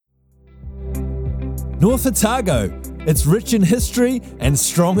North Otago. It's rich in history and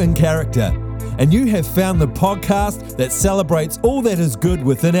strong in character. And you have found the podcast that celebrates all that is good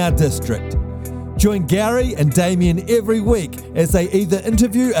within our district. Join Gary and Damien every week as they either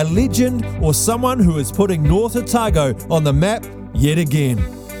interview a legend or someone who is putting North Otago on the map yet again.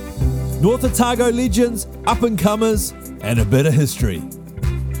 North Otago legends, up-and-comers, and a bit of history.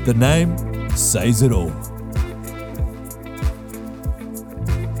 The name says it all.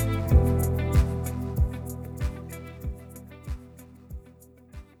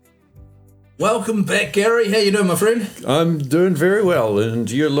 Welcome back, Gary. How you doing, my friend? I'm doing very well, and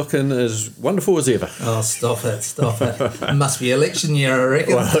you're looking as wonderful as ever. Oh, stop it. It must be election year, I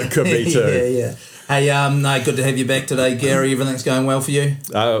reckon. Well, it could be too. Yeah. Hey, good to have you back today, Gary. Everything's going well for you?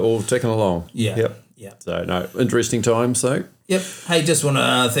 All ticking along. Yeah. Yep. So, no, interesting times, though. Yep. Hey, just want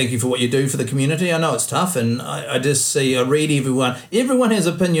to thank you for what you do for the community. I know it's tough, and I read everyone. Everyone has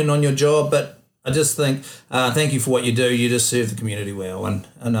opinion on your job, but I just think thank you for what you do. You just serve the community well, and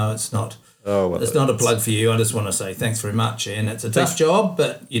I know it's not... Oh, well, it's not a plug for you. I just want to say thanks very much. And it's a tough job,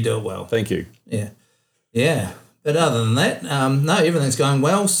 but you do it well. Thank you. Yeah. But other than that, no, everything's going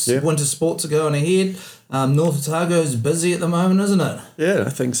well. Yeah. Winter sports are going ahead. North Otago is busy at the moment, isn't it? Yeah,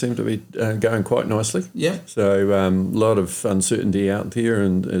 things seem to be going quite nicely. Yeah. So a lot of uncertainty out there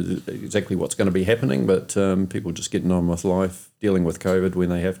and exactly what's going to be happening, but people just getting on with life, dealing with COVID when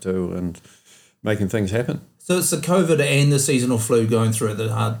they have to and making things happen. So it's the COVID and the seasonal flu going through at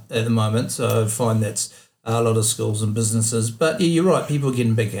the moment. So I find that's a lot of schools and businesses. But yeah, you're right. People are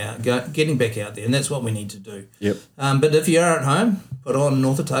getting back out there, and that's what we need to do. Yep. But if you are at home, put on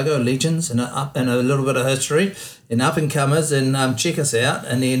North Otago Legends and a little bit of history and up and comers, and check us out.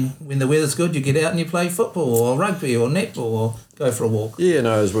 And then when the weather's good, you get out and you play football or rugby or netball or go for a walk. Yeah,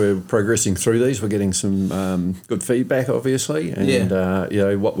 no, as we're progressing through these, we're getting some good feedback, obviously.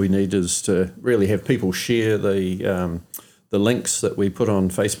 And, what we need is to really have people share the links that we put on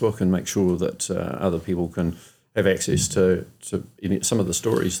Facebook and make sure that other people can have access to some of the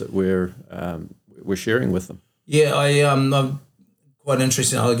stories that we're sharing with them. Yeah, I'm quite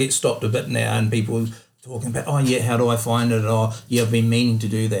interested. I get stopped a bit now and people talking about, how do I find it? Or, I've been meaning to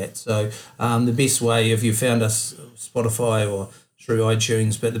do that. So the best way, if you found us Spotify or through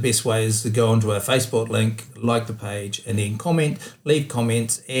iTunes, but the best way is to go onto our Facebook link, like the page, and then leave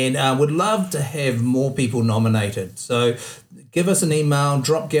comments, and would love to have more people nominated. So give us an email,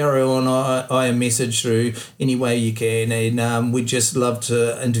 drop Gary on a message through any way you can, and we'd just love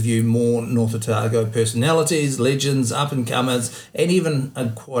to interview more North Otago personalities, legends, up-and-comers, and even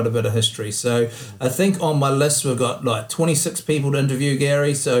quite a bit of history. So I think on my list we've got like 26 people to interview,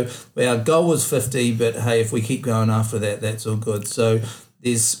 Gary, so our goal was 50, but hey, if we keep going after that, that's all good. So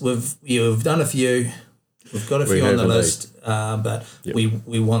we've done a few, we've got a few on the list, but yep.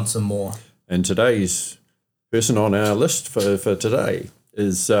 we want some more. And today's person on our list for today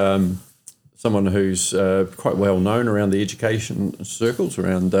is someone who's quite well known around the education circles,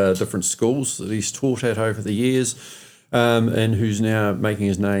 around different schools that he's taught at over the years, and who's now making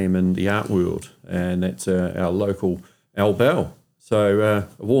his name in the art world, and that's our local Al Bell. So a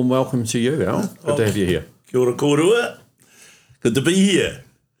warm welcome to you, Al. Good to have you here. Kia ora kōrua. Good to be here.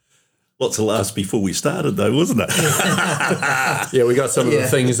 Lots of laughs before we started, though, wasn't it? Yeah, we got some of the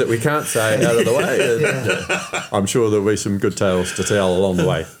things that we can't say out of the way. I'm sure there'll be some good tales to tell along the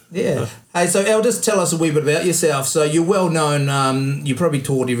way. Yeah. Hey, so Al, just tell us a wee bit about yourself. So you're well known. You probably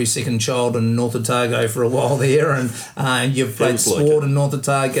taught every second child in North Otago for a while there, and you've played sport in North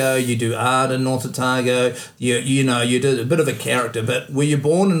Otago. You do art in North Otago. You did a bit of a character. But were you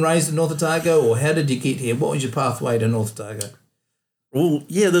born and raised in North Otago, or how did you get here? What was your pathway to North Otago? Well,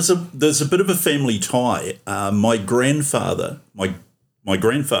 yeah, there's a bit of a family tie. My grandfather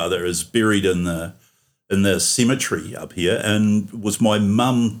is buried in the cemetery up here, and was my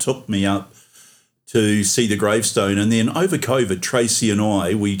mum took me up to see the gravestone, and then over COVID, Tracy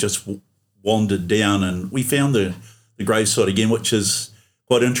and we just wandered down and we found the gravesite again, which is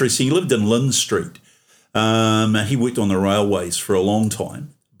quite interesting. He lived in Lynn Street. He worked on the railways for a long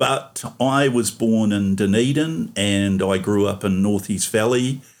time. But I was born in Dunedin and I grew up in North East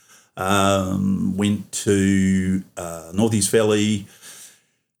Valley, went to North East Valley,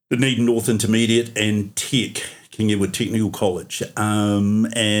 Dunedin North Intermediate and King Edward Technical College.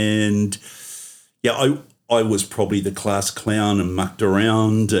 I was probably the class clown and mucked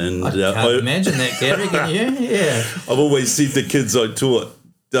around. And I can't imagine that, Gary, can you? Yeah. I've always said to kids I taught,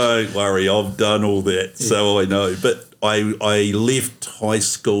 don't worry, I've done all that, so I know. But I left high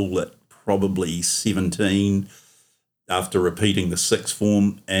school at probably 17 after repeating the sixth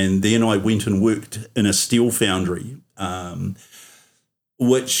form, and then I went and worked in a steel foundry,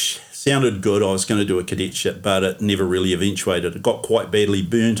 which sounded good. I was going to do a cadetship, but it never really eventuated. It got quite badly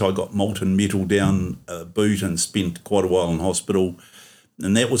burnt. I got molten metal down a boot and spent quite a while in hospital.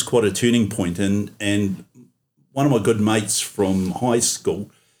 And that was quite a turning point. And one of my good mates from high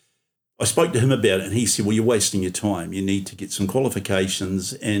school, I spoke to him about it, and he said, well, you're wasting your time. You need to get some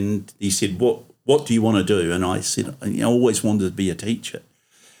qualifications. And he said, what do you want to do? And I said, I always wanted to be a teacher.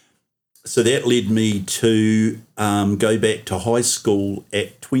 So that led me to go back to high school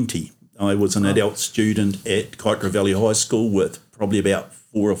at 20. I was an adult student at Kaikoura Valley High School with probably about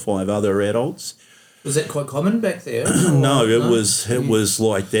 4 or 5 other adults. Was that quite common back there? No, it was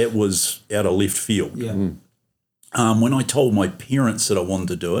like that was out of left field. Yeah. When I told my parents that I wanted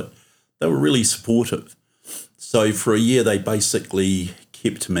to do it, they were really supportive. So for a year, they basically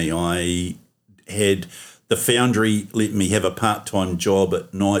kept me. I had the foundry let me have a part-time job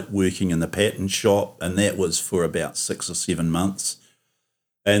at night working in the pattern shop, and that was for about 6 or 7 months.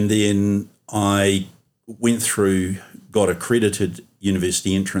 And then I went through, got accredited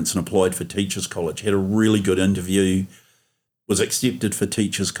university entrance and applied for Teachers College, had a really good interview, was accepted for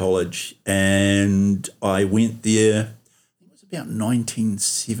Teachers College, and I went there, it was about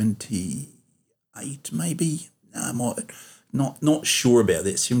 1978 maybe, not sure about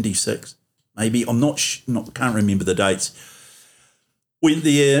that, 76. Maybe I'm can't remember the dates. Went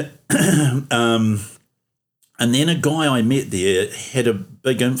there, and then a guy I met there had a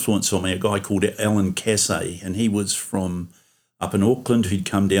big influence on me. A guy called Alan Cassay, and he was from up in Auckland. Who'd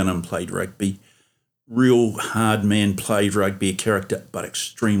come down and played rugby. Real hard man, played rugby, a character, but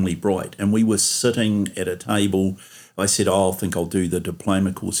extremely bright. And we were sitting at a table. I said, I think I'll do the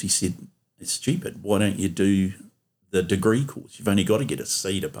diploma course. He said, it's stupid. Why don't you do the degree course? You've only got to get a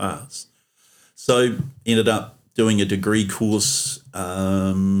C to pass. So ended up doing a degree course,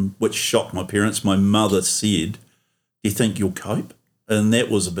 which shocked my parents. My mother said, do you think you'll cope? And that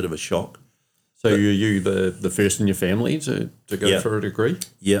was a bit of a shock. So you the first in your family to go for a degree?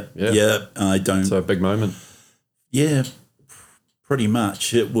 Yeah. I don't. So a big moment. Yeah, pretty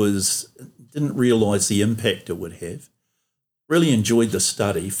much. It was, didn't realise the impact it would have. Really enjoyed the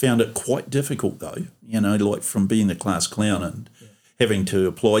study. Found it quite difficult though, like from being the class clown and having to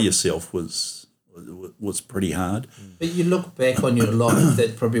apply yourself was pretty hard. But you look back on your life,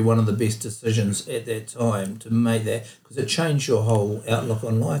 that's probably one of the best decisions at that time to make that, because it changed your whole outlook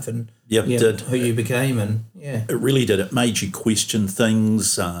on life and it did. Who you became. And it really did. It made you question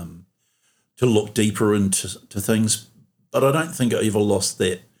things, to look deeper into things. But I don't think I ever lost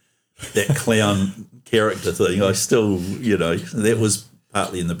that clown character thing. I still, that was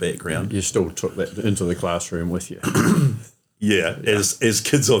partly in the background. You still took that into the classroom with you. Yeah, as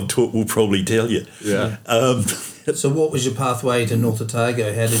kids I've taught will probably tell you. Yeah. So what was your pathway to North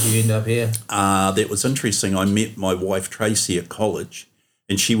Otago? How did you end up here? That was interesting. I met my wife Tracy at college,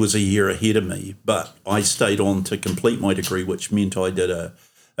 and she was a year ahead of me, but I stayed on to complete my degree, which meant I did a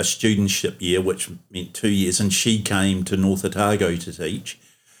studentship year, which meant 2 years, and she came to North Otago to teach.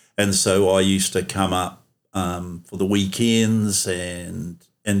 And so I used to come up for the weekends, and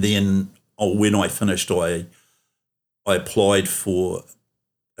then when I finished, I applied for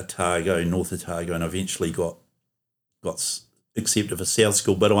North Otago, and eventually got accepted for South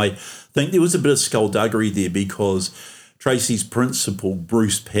School. But I think there was a bit of skullduggery there because Tracy's principal,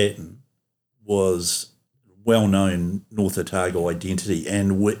 Bruce Patton, was well-known North Otago identity,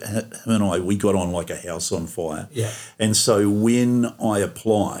 and him and we got on like a house on fire. Yeah. And so when I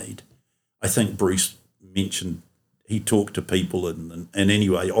applied, I think Bruce mentioned he talked to people, and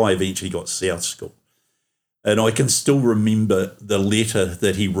anyway, I eventually got South School. And I can still remember the letter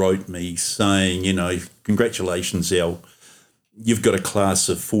that he wrote me saying, congratulations, Al, you've got a class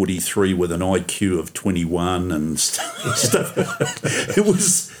of 43 with an IQ of 21 and stuff. It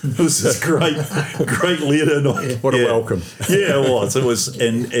was this great letter. And what a welcome. Yeah, it was. It was,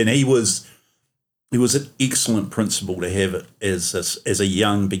 and he was an excellent principal to have as a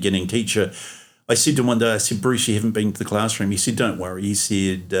young beginning teacher. I said to him one day, Bruce, you haven't been to the classroom. He said, don't worry. He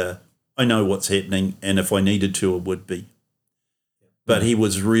said, I know what's happening, and if I needed to, it would be. But he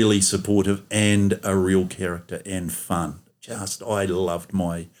was really supportive and a real character and fun. I loved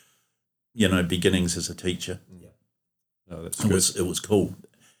my, beginnings as a teacher. Yeah. Oh, that's good. It was cool.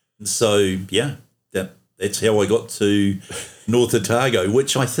 And so, that's how I got to North Otago,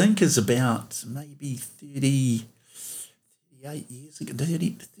 which I think is about maybe 38 years ago,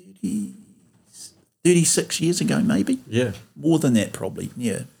 36 years ago, maybe. Yeah. More than that, probably.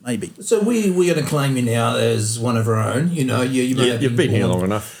 Yeah, maybe. So we're going to claim you now as one of our own. You've been here long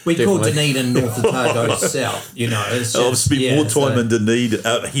enough. We call Dunedin North Otago South. It's I've spent more time in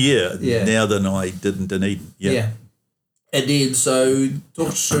Dunedin here Yeah. now than I did in Dunedin. Yeah. And then, so talk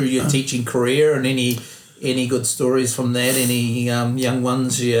us through your teaching career and any good stories from that, any young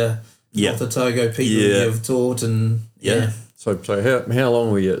ones off the Otago people you've taught and So how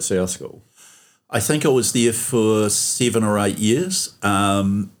long were you at South School? I think I was there for 7 or 8 years.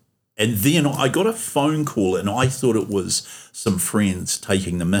 And then I got a phone call and I thought it was some friends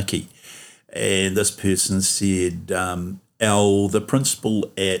taking the mickey. And this person said, Al, the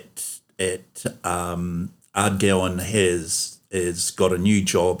principal at Ardgowan has got a new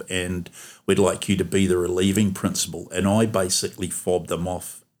job and we'd like you to be the relieving principal. And I basically fobbed them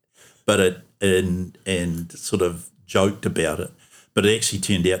off, and sort of joked about it. But it actually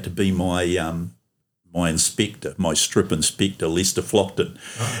turned out to be my inspector, my strip inspector, Lester Flockton,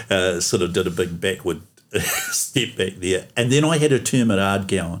 sort of did a big backward step back there. And then I had a term at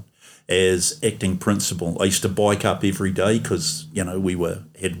Ardgowan as acting principal. I used to bike up every day because, we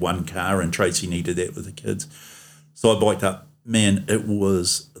had one car and Tracy needed that with the kids. So I biked up. Man, it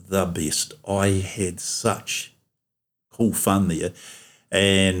was the best. I had such cool fun there.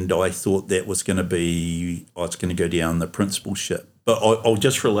 And I thought that was going to be, I was going to go down the principalship. But I'll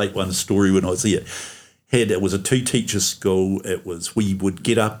just relate one story when I was there. It was a 2-teacher school. We would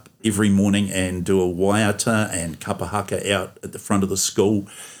get up every morning and do a waiata and kapa haka out at the front of the school.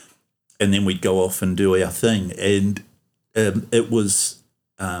 And then we'd go off and do our thing. And it was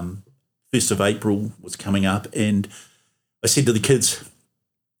 1st of April was coming up. And I said to the kids,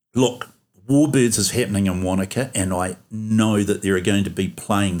 look, Warbirds is happening in Wanaka, and I know that there are going to be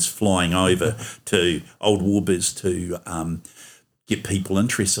planes flying over to Old Warbirds to get people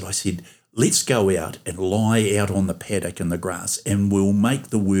interested. I said, let's go out and lie out on the paddock in the grass, and we'll make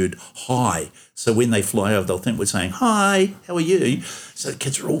the word hi. So when they fly over, they'll think we're saying, hi, how are you? So the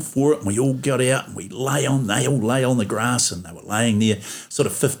kids are all for it, and we all got out, and they all lay on the grass, and they were laying there sort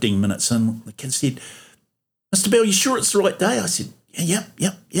of 15 minutes in. The kids said, Mr. Bell, you sure it's the right day? I said, Yep.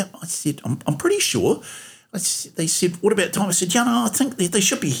 I said, I'm pretty sure. They said, what about time? I said, I think they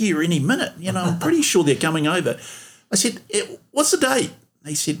should be here any minute. I'm pretty sure they're coming over. I said, what's the date?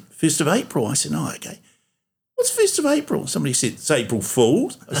 They said, 1st of April. I said, oh, okay. What's 1st of April? Somebody said, it's April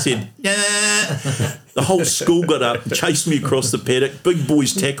Fool's. I said, yeah. The whole school got up and chased me across the paddock. Big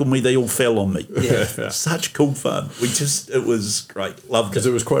boys tackled me. They all fell on me. Yeah. Such cool fun. It was great. Loved it. Because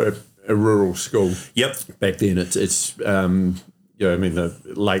it was quite a rural school. Yep. Back then, it's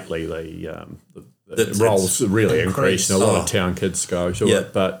lately the roles really increased. A lot of town kids go to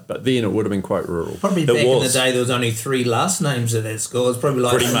it, but then it would have been quite rural. Probably back in the day, there was only 3 last names at that school. It was probably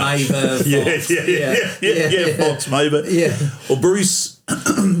like Maver, Fox. Fox, Maver. Yeah. Well, Bruce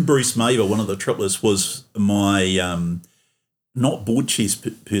Maver, one of the triplets, was my not board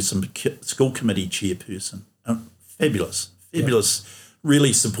chairperson, but school committee chairperson. Fabulous,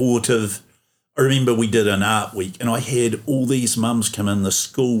 really supportive. I remember we did an art week and I had all these mums come in. The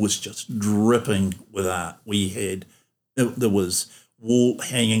school was just dripping with art. There was wall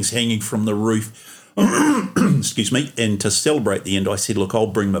hangings hanging from the roof. Excuse me. And to celebrate the end, I said, look, I'll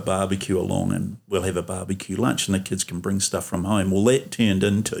bring my barbecue along and we'll have a barbecue lunch and the kids can bring stuff from home. Well, that turned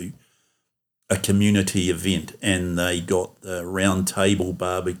into a community event and they got the round table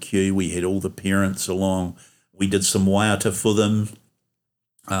barbecue. We had all the parents along. We did some waiata for them.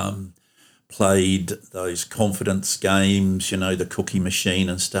 Played those confidence games, the cookie machine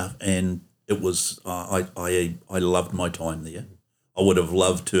and stuff, and it was I loved my time there. I would have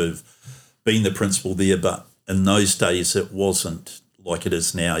loved to have been the principal there, but in those days it wasn't like it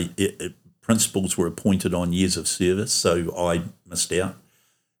is now. Principals were appointed on years of service, so I missed out.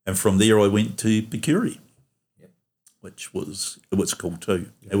 And from there I went to Picuri, which was cool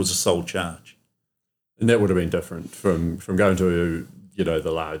too. It was a sole charge. And that would have been different from going to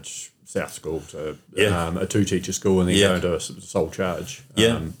the large South School to a 2-teacher school and then going to a sole charge.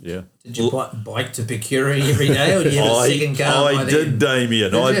 Did you bike to Picuri every day or did you have a second car? I did,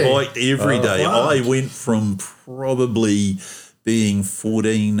 Damien. I biked every day. Wow. I went from probably being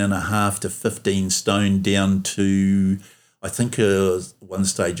 14 and a half to 15 stone down to, I think one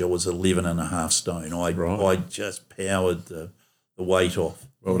stage I was 11 and a half stone. I just powered the weight off.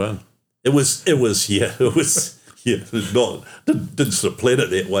 Well done. It was didn't sort of plan it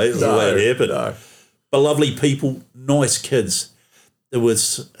that way. It was the way it happened. No. But lovely people, nice kids. There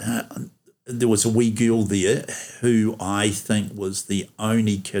was a wee girl there who I think was the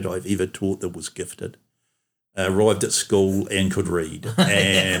only kid I've ever taught that was gifted. Arrived at school and could read.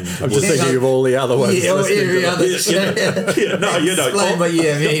 And I'm just thinking of all the other ones. Yeah, every other. Explain what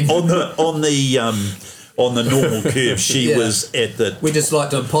you mean. on the normal curve. She Yeah. was at the. We just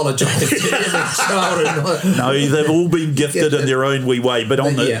like to apologise to every child. No, they've all been gifted in their own wee way. But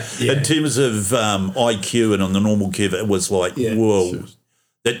on the Yeah. in terms of IQ and on the normal curve, it was like, whoa,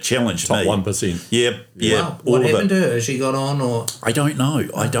 that challenged Top me. 1%. Yeah, yeah. Wow. all What of happened it. to her? Has she got on or? I don't know.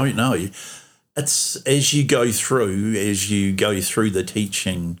 It's as you go through the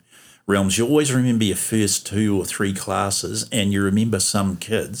teaching realms, you always remember your first 2 or 3 classes, and you remember some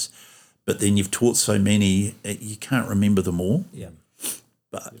kids, but then you've taught so many, you can't remember them all. Yeah.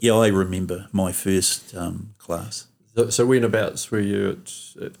 But yeah, I remember my first class. So whenabouts were you at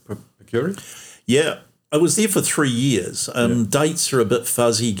Pukuri? Yeah, I was there for 3 years. Dates are a bit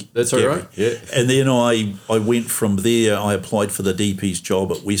fuzzy. That's all Gary. right, yeah. And then I went from there. I applied for the DP's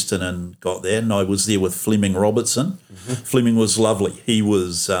job at Western and got that. And I was there with Fleming Robertson. Mm-hmm. Fleming was lovely. He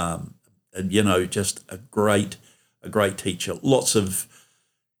was, just a great teacher. Had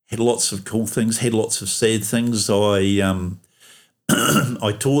lots of cool things. Had lots of sad things. I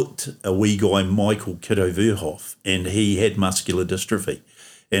taught a wee guy, Michael Kiddo Verhoff, and he had muscular dystrophy,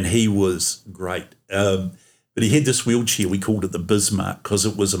 and he was great. But he had this wheelchair, we called it the Bismarck, because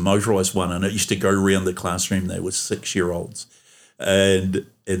it was a motorised one, and it used to go around the classroom. They were 6-year-olds. And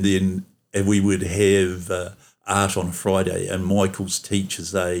we would have art on a Friday, and Michael's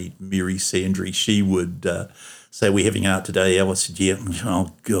teacher's aide, Mary Sandry, she would say, we're having art today. Alice said, yeah.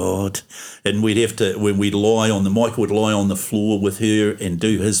 Oh, God. And we'd have to, Michael would lie on the floor with her and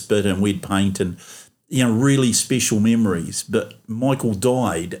do his bit, and we'd paint, and, really special memories. But Michael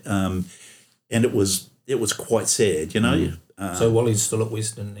died, and it was quite sad, So while he's still at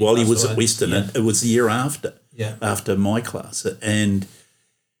Western? While he was at Western, Yeah. it was the year after, Yeah. after my class. And,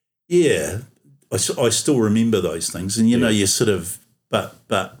 I still remember those things. And, you sort of, but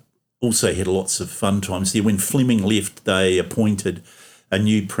also had lots of fun times there. When Fleming left, they appointed a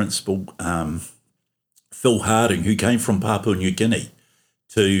new principal, Phil Harding, who came from Papua New Guinea,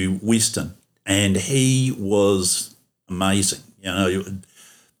 to Western. And he was amazing.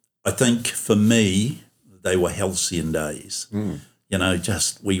 I think for me, they were halcyon days. We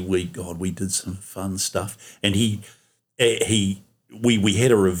did some fun stuff. And we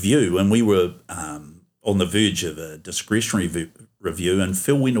had a review, and we were on the verge of a discretionary review, and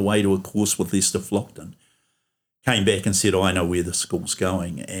Phil went away to a course with Lester Flockton, came back and said, I know where the school's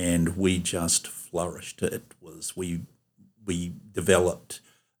going, and we just flourished. We developed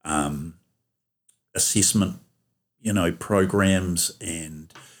assessment, programs,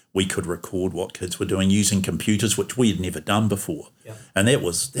 and we could record what kids were doing using computers, which we had never done before. Yeah. And that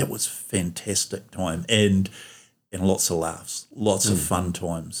was fantastic time, and lots of laughs, lots of fun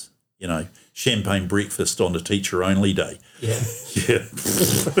times. Champagne breakfast on a teacher-only day. Yeah. Yeah.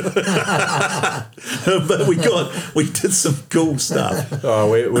 But we did some cool stuff.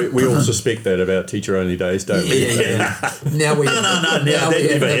 Oh, we all suspect that about teacher-only days, don't we? Yeah. Now we No, that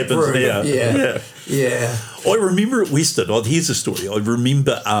never happens now. Yeah. I remember at Western, here's a story. I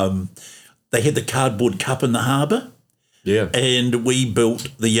remember they had the cardboard cup in the harbour. Yeah. And we built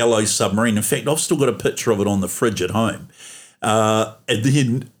the yellow submarine. In fact, I've still got a picture of it on the fridge at home. And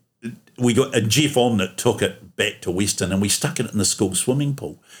then Jeff Omnett took it back to Western, and we stuck it in the school swimming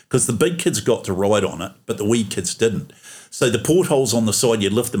pool because the big kids got to ride on it, but the wee kids didn't. So the portholes on the side,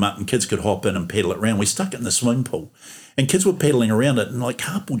 you'd lift them up and kids could hop in and paddle it around. We stuck it in the swimming pool, and kids were paddling around it, and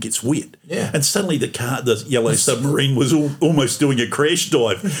cardboard gets wet. Yeah. And suddenly the yellow submarine was almost doing a crash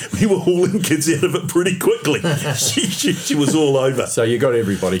dive. We were hauling kids out of it pretty quickly. She was all over. So you got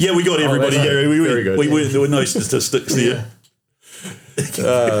everybody. Yeah, we got everybody. Very good. There were no statistics there.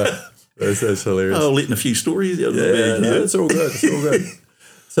 That's hilarious. Oh, letting a few stories out of the bag. No, it's all good. It's all good.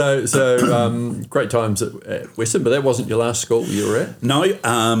 So great times at Western, but that wasn't your last school you were at? No,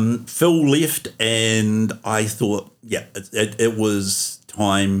 Phil left, and I thought, it was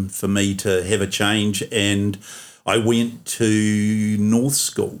time for me to have a change, and I went to North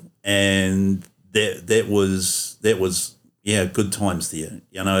School, and that was good times there.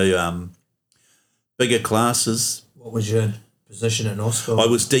 Bigger classes. What was your position at North School? I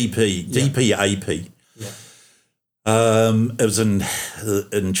was DP AP. Yeah. It was in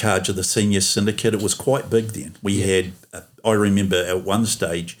charge of the senior syndicate. It was quite big then. We had, I remember at one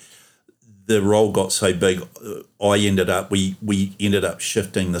stage, the role got so big, we ended up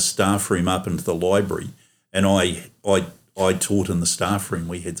shifting the staff room up into the library, and I taught in the staff room.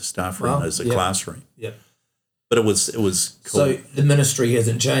 We had the staff room as a classroom. Yep. But it was cool. So the ministry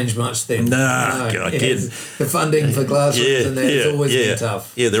hasn't changed much then. No, the funding for classrooms and that's always been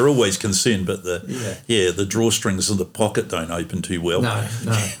tough. Yeah, they're always concerned, but the drawstrings in the pocket don't open too well. No.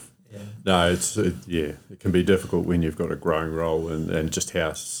 No, it can be difficult when you've got a growing role and just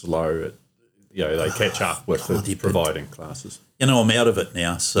how slow they catch up with the providing classes. I'm out of it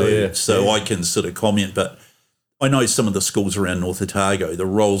now, so I can sort of comment. But I know some of the schools around North Otago, the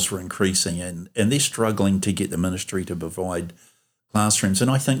roles are increasing, and they're struggling to get the ministry to provide classrooms.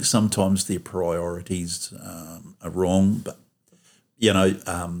 And I think sometimes their priorities are wrong. But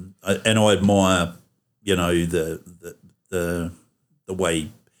and I admire the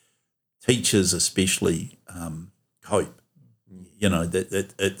way teachers especially cope.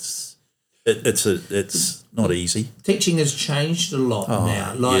 That it's not easy. Teaching has changed a lot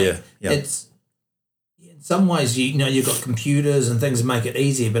now. It's in some ways you've got computers and things that make it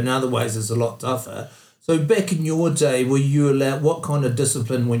easier, but in other ways it's a lot tougher. So back in your day, were you allowed? What kind of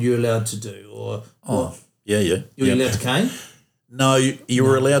discipline were you allowed to do? Or you were allowed to cane? No, you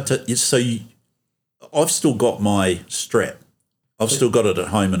were allowed to. So I've still got my strap. I've still got it at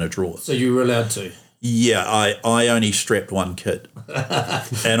home in a drawer. So you were allowed to? Yeah, I only strapped one kid,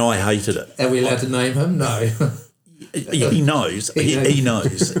 and I hated it. Are we allowed to name him? No. He knows. He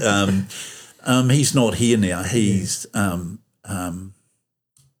knows. He's not here now. He's the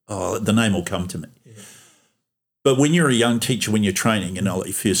name will come to me. Yeah. But when you're a young teacher, when you're training, like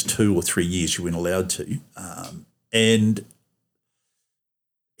your first 2 or 3 years, you weren't allowed to, and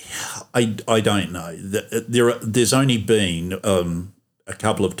I don't know. There's only been a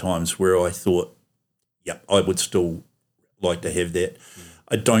couple of times where I thought, I would still like to have that.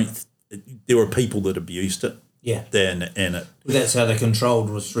 I don't. There were people that abused it. Yeah. That's how they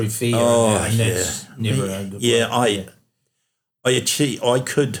controlled, was through fear. And that's never a good way.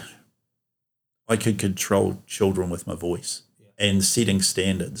 I could control children with my voice and setting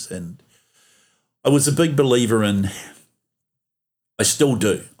standards, and I was a big believer in. I still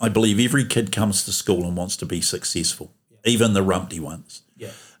do. I believe every kid comes to school and wants to be successful, even the rumpty ones.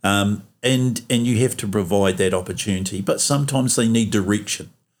 Yeah. And you have to provide that opportunity, but sometimes they need direction.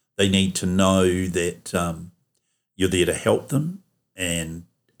 They need to know that you're there to help them, and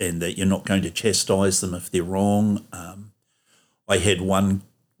that you're not going to chastise them if they're wrong. I had one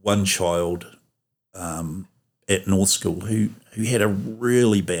child at North School who had a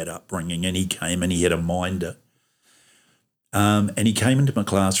really bad upbringing, and he came and he had a minder. And he came into my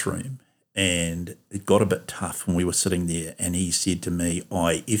classroom, and it got a bit tough when we were sitting there, and he said to me,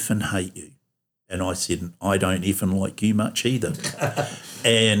 "I effing hate you." And I said, "I don't effing like you much either."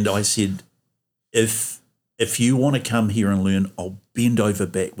 And I said, if you want to come here and learn, I'll bend over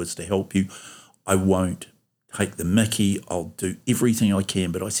backwards to help you. I won't take the mickey. I'll do everything I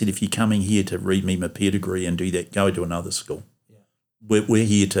can. But I said, if you're coming here to read me my pedigree and do that, go to another school. Yeah. We're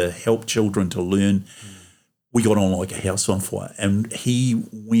here to help children to learn. We got on like a house on fire. And he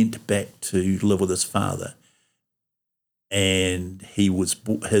went back to live with his father. And he was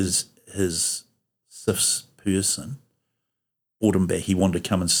his SIFS person brought him back. He wanted to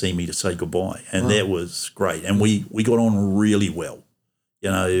come and see me to say goodbye. And that was great. And we got on really well,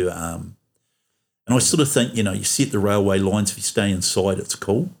 and I sort of think, you set the railway lines. If you stay inside, it's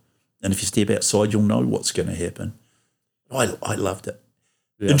cool. And if you step outside, you'll know what's going to happen. I loved it.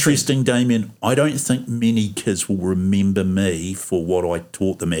 Yeah. Interesting, Damien, I don't think many kids will remember me for what I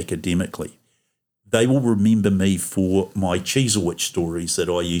taught them academically. They will remember me for my Cheezerwitch stories that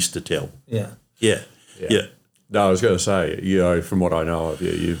I used to tell. Yeah. Yeah. No, I was going to say, from what I know of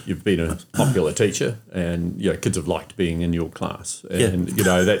you, you've been a popular teacher, and kids have liked being in your class, and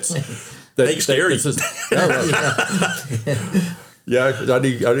that's thanks, Gary.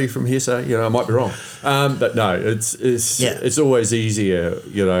 Only from hearsay. I might be wrong, but no, it's always easier,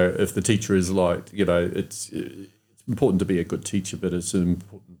 if the teacher is liked. It's important to be a good teacher, but it's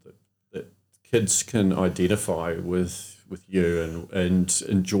important that kids can identify with you and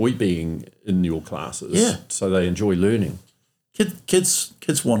enjoy being in your classes. Yeah. So they enjoy learning. Kids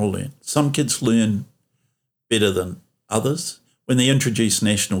want to learn. Some kids learn better than others. When they introduced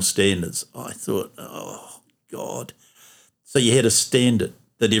national standards, I thought, oh, God. So you had a standard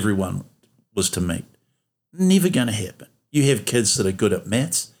that everyone was to meet. Never going to happen. You have kids that are good at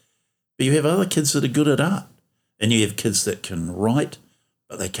maths, but you have other kids that are good at art. And you have kids that can write,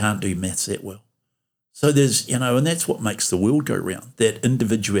 but they can't do maths that well. So there's, and that's what makes the world go round, that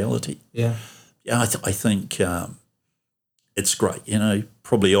individuality. Yeah. Yeah, I think it's great.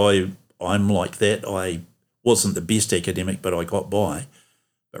 Probably I'm like that. I wasn't the best academic, but I got by.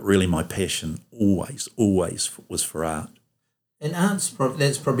 But really my passion always was for art. And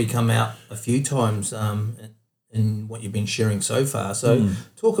that's probably come out a few times in what you've been sharing so far. So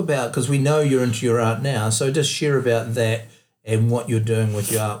talk about, because we know you're into your art now, so just share about that and what you're doing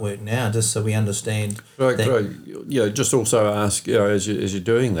with your artwork now, just so we understand. Right. Just also ask, as you're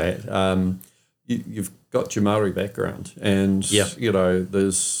doing that, you've got your Maori background, and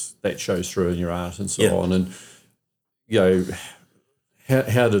there's that shows through in your art and so Yeah. on. And,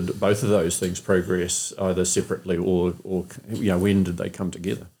 how did both of those things progress, either separately or when did they come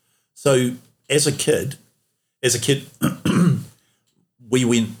together? So as a kid, we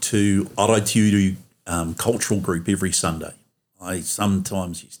went to Araitiuru cultural group every Sunday. I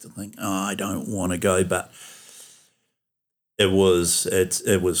sometimes used to think, I don't want to go, but it was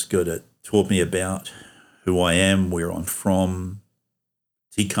good. It taught me about who I am, where I'm from,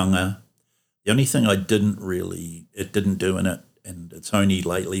 tikanga. The only thing it didn't do in it, and it's only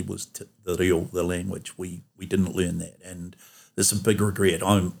lately, was the language. We didn't learn that, and there's a big regret.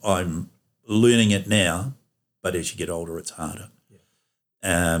 I'm learning it now, but as you get older, it's harder,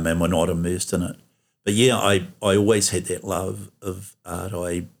 and we're not immersed in it. But yeah, I always had that love of art.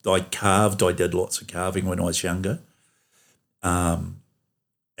 I carved. I did lots of carving when I was younger, and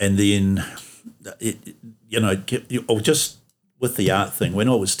then just with the art thing. When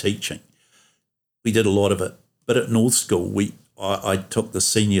I was teaching, we did a lot of it. But at North School, I took the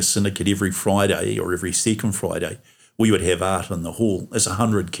senior syndicate every Friday or every second Friday. We would have art in the hall. There's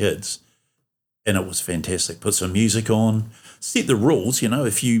 100 kids, and it was fantastic. Put some music on, set the rules.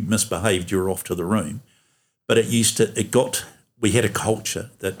 If you misbehaved, you were off to the room. But we had a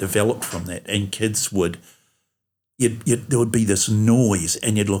culture that developed from that, and kids would, there would be this noise,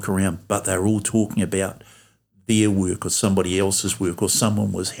 and you'd look around, but they're all talking about their work or somebody else's work, or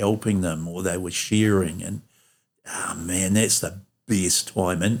someone was helping them, or they were sharing. And man, that's the best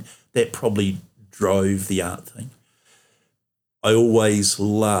time, and that probably drove the art thing. I always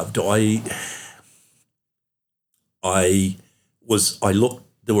loved. There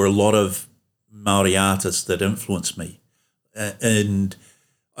were a lot of Māori artists that influenced me, and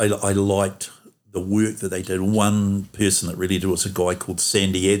I liked the work that they did. One person that really did was a guy called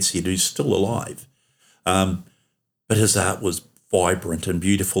Sandy Adshead, who's still alive, but his art was vibrant and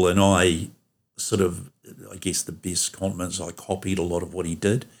beautiful, and I guess the best compliments, I copied a lot of what he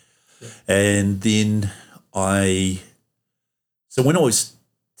did. Yeah. And then so when I was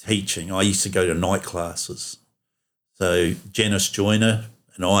teaching, I used to go to night classes. So Janice Joyner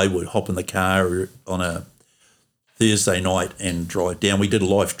and I would hop in the car on a Thursday night and drive down. We did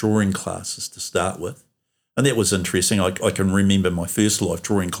life drawing classes to start with, and that was interesting. I can remember my first life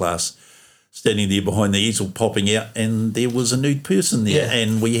drawing class, standing there behind the easel, popping out, and there was a nude person there,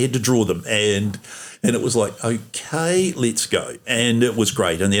 and we had to draw them. And it was like, okay, let's go. And it was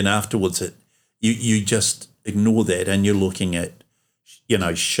great. And then afterwards, you just ignore that, and you're looking at,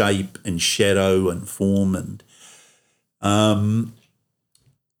 shape and shadow and form, and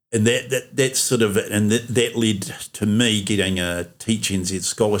that's sort of it. And that led to me getting a TNZ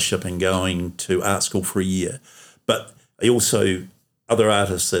scholarship and going to art school for a year. But I also, other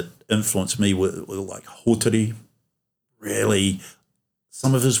artists that influenced me were like Hōtiri. Really,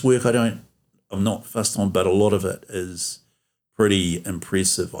 some of his work I'm not fussed on, but a lot of it is pretty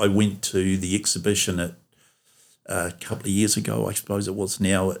impressive. I went to the exhibition at a couple of years ago, I suppose it was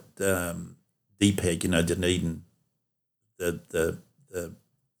now, at DPAG, Dunedin, the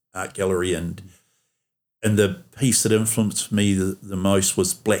art gallery, and the piece that influenced me the most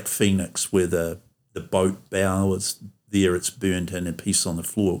was Black Phoenix, where the boat bow was there, it's burnt, and a piece on the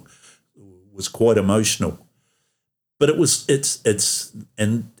floor was quite emotional. But it's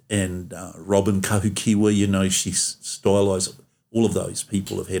Robin Kahukiwa, she's stylised. All of those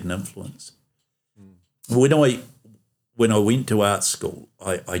people have had an influence. When I went to art school,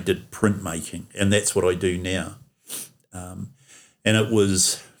 I did printmaking, and that's what I do now. And it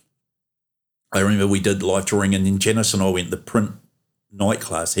was, I remember we did life drawing, and then Janice and I went, the print night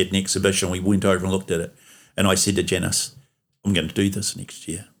class had an exhibition. We went over and looked at it, and I said to Janice, I'm going to do this next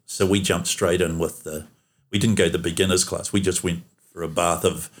year. So we jumped straight in with we didn't go to the beginners class. We just went for a bath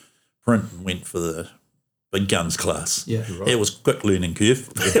of print and went for the big guns class. Yeah, right. It was a quick learning curve.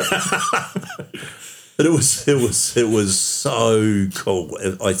 But it was so cool.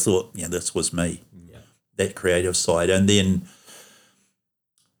 I thought, this was me, that creative side. And then,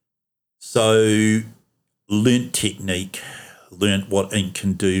 so learnt technique, learnt what ink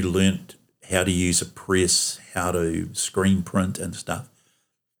can do, learnt how to use a press, how to screen print and stuff.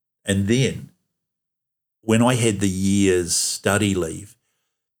 And then when I had the year's study leave,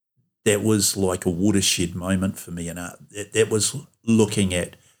 that was like a watershed moment for me in art. That was looking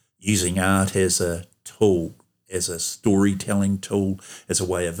at using art as a tool, as a storytelling tool, as a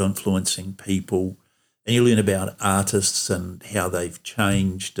way of influencing people. And you learn about artists and how they've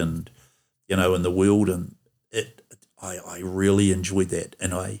changed and, in the world. And I really enjoyed that.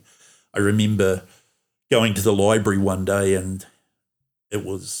 And I remember going to the library one day, and it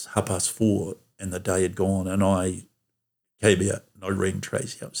was 4:30 and the day had gone, and I came out and I rang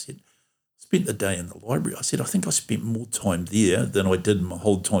Tracy up and said, spent the day in the library. I said, I think I spent more time there than I did my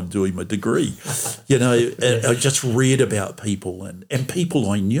whole time doing my degree. And I just read about people and people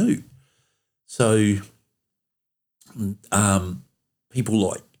I knew. So people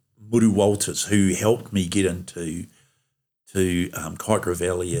like Muru Walters, who helped me get into Kaikoura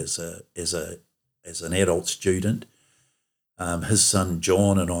Valley as an adult student. His son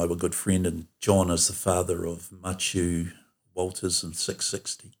John and I were good friends, and John is the father of Matiu Walters in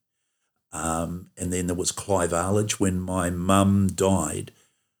 660. And then there was Clive Arledge. When my mum died,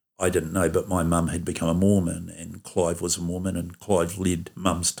 I didn't know, but my mum had become a Mormon and Clive was a Mormon, and Clive led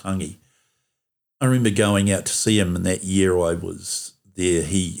Mum's tangi. I remember going out to see him, and that year I was there.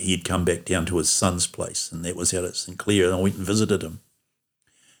 He had come back down to his son's place, and that was out at St Clair, and I went and visited him.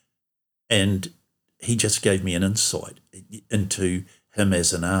 And he just gave me an insight into him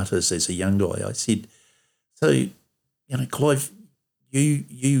as an artist, as a young guy. I said, so, Clive,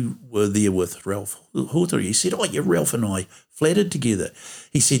 you were there with Ralph Hawthorne. He said, yeah, Ralph and I flattered together.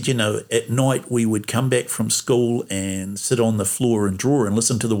 He said, at night we would come back from school and sit on the floor and draw and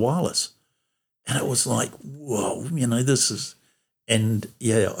listen to the Wireless. And it was like, whoa, this is, and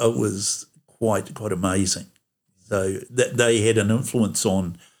yeah, it was quite amazing. So that they had an influence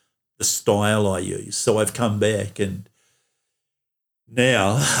on the style I use. So I've come back and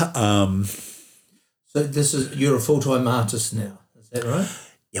now. So you're a full-time artist now. Is that right?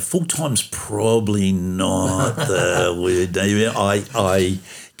 Yeah, full-time's probably not the word. I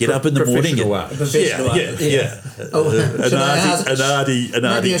get up in the morning. An arty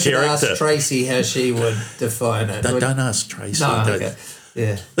maybe I should character. ask Tracy how she would define it. Don't ask Tracy. No, okay.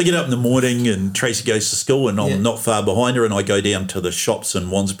 Yeah. I get up in the morning and Tracy goes to school and I'm not far behind her, and I go down to the shops in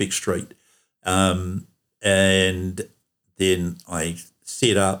Wansbeck Street. And then I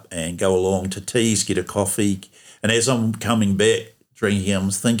set up and go along to Tees, get a coffee. And as I'm coming back, drinking,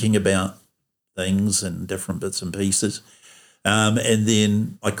 I'm thinking about things and different bits and pieces. And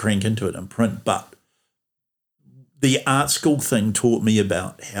then I crank into it and print. But the art school thing taught me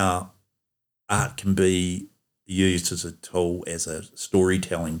about how art can be used as a tool, as a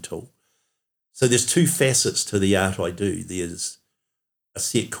storytelling tool. So there's two facets to the art I do. There's a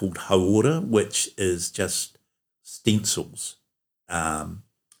set called hauora, which is just stencils. And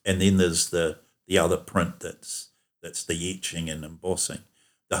then there's the other print that's the etching and embossing.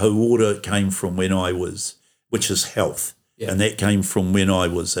 The hauora came from when I was, which is health, and that came from when I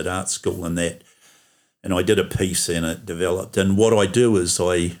was at art school, and I did a piece and it developed. And what I do is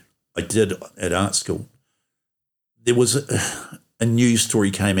I did at art school, there was a news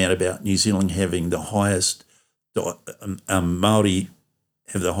story came out about New Zealand having the highest, Māori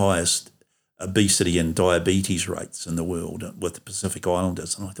have the highest obesity and diabetes rates in the world with the Pacific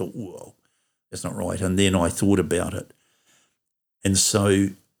Islanders. And I thought, whoa, that's not right. And then I thought about it. And so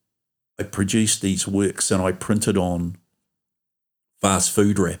I produced these works and I printed on fast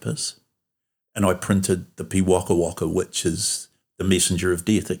food wrappers, and I printed the Piwaka Waka, which is the messenger of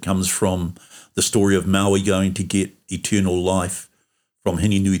death. It comes from the story of Maui going to get eternal life from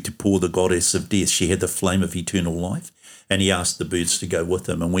Hinenui Te Po, the goddess of death. She had the flame of eternal life, and he asked the birds to go with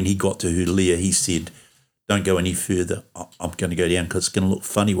him. And when he got to Hulea, he said, don't go any further. I'm going to go down because it's going to look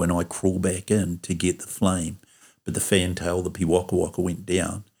funny when I crawl back in to get the flame. But the fantail, the Piwaka Waka, went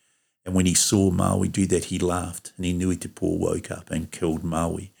down. And when he saw Maui do that, he laughed. And Hinenui Te Po woke up and killed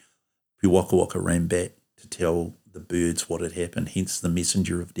Maui. Piwaka Waka ran back to tell the birds what had happened, hence the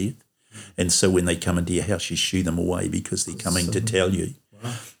messenger of death. And so when they come into your house, you shoo them away because they're coming to tell you.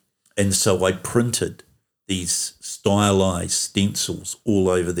 Wow. And so I printed these stylized stencils all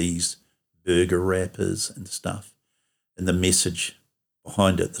over these burger wrappers and stuff. And the message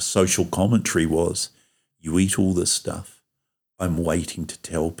behind it, the social commentary was, you eat all this stuff, I'm waiting to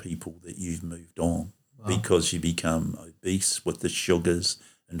tell people that you've moved on because you become obese with the sugars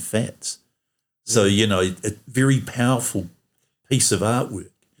and fats. So, a very powerful piece of artwork.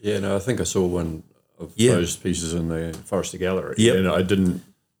 Yeah, no, I think I saw one of those pieces in the Forrester Gallery. Yep. And I didn't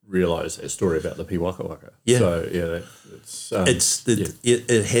realise that story about the Piwaka Waka. Yeah. So,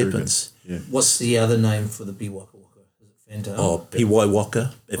 it happens. Yeah. What's the other name for the Piwaka Waka? Is it Fantail? Oh, Piwai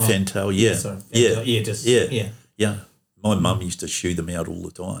Waka at Fantail, yeah. Sorry, Fantail. Yeah. My mum used to shoo them out all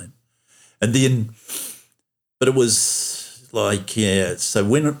the time. And then, but it was like, so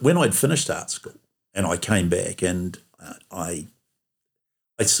when I'd finished art school and I came back and I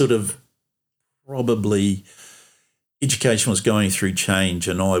sort of probably, education was going through change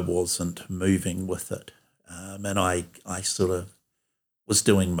and I wasn't moving with it. And I sort of was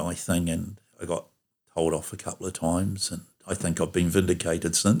doing my thing and I got told off a couple of times and I think I've been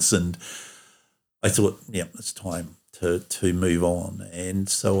vindicated since. And I thought, it's time to move on. And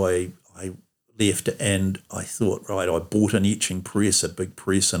so I left, and I thought, right, I bought an etching press, a big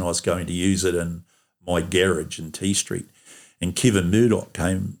press, and I was going to use it in my garage in T Street. And Kevin Murdoch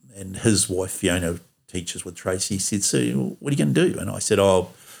came, and his wife Fiona teaches with Tracy. He said, "So what are you going to do?" And I said,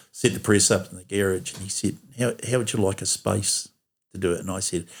 "I'll set the press up in the garage." And he said, how would you like a space to do it? And I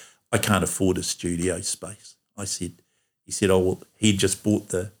said, "I can't afford a studio space." He said, "Oh, well," he'd just bought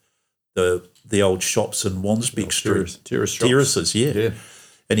the old shops in Wansbeck Street. Terraces, yeah.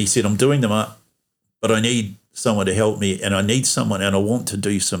 And he said, "I'm doing them up, but I need someone to help me, and I need someone, and I want to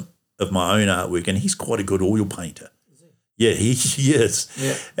do some of my own artwork." And he's quite a good oil painter. Yeah, he is.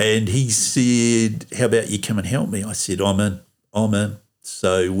 Yeah. And he said, "How about you come and help me?" I said, I'm in.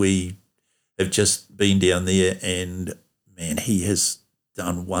 So we have just been down there, and, man, he has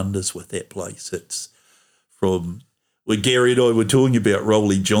done wonders with that place. It's from where Gary and I were talking about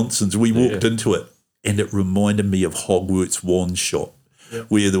Rolly Johnson's. We walked into it, and it reminded me of Hogwarts wand shop,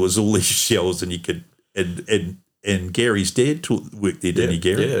 where there was all these shells, and you could and Gary's dad worked there, didn't he,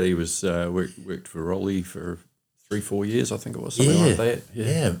 Gary? Yeah, he was worked for Rolly for 3-4 years, I think it was, something like that.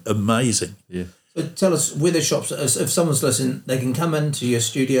 Yeah, amazing. Yeah. So tell us where the shops. If someone's listening, they can come into your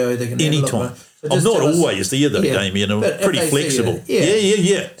studio. They can have Anytime. a look. So I'm not tell us- always there, though, Damien. I'm But if pretty they see flexible. you,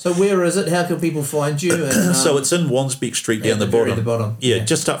 Yeah. So where is it? How can people find you? And, So it's in Wansbeck Street down the bottom. Yeah,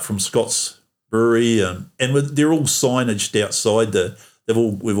 just up from Scott's Brewery, and they're all signaged outside.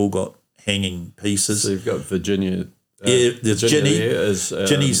 We've all got hanging pieces. So you've got Virginia. There's Ginny.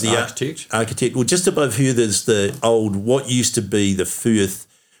 Ginny's the architect. Well, just above her, there's the old, what used to be the Firth,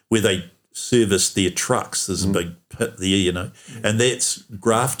 where they service their trucks. There's a big pit there, and that's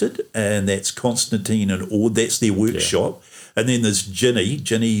Grafted, and that's Constantine and Ord. That's their workshop. And then there's Ginny.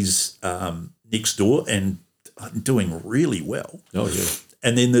 Ginny's next door and doing really well. Oh, yeah.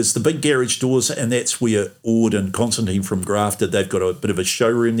 And then there's the big garage doors, and that's where Ord and Constantine from Grafted, they've got a bit of a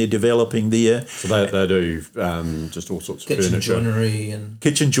showroom they're developing there. So they do just all sorts of kitchen furniture. joinery and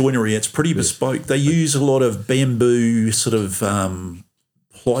Kitchen joinery, it's pretty bespoke. They use a lot of bamboo sort of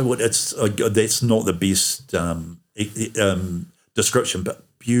plywood. That's not the best description, but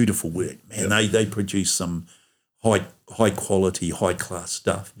beautiful work. Man, they produce some high quality, high class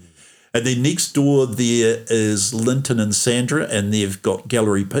stuff. And then next door there is Linton and Sandra, and they've got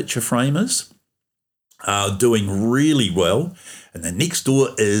gallery picture framers doing really well. And then next door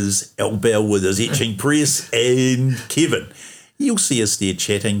is Al Bell with his etching press and Kevin. You'll see us there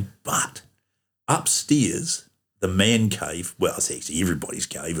chatting, but upstairs, the man cave, well, it's actually everybody's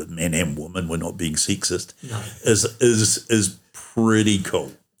cave, man and woman, we're not being sexist, is pretty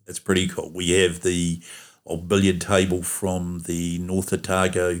cool. It's pretty cool. We have the old billiard table from the North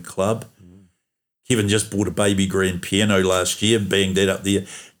Otago Club. Kevin just bought a baby grand piano last year, banged that up there.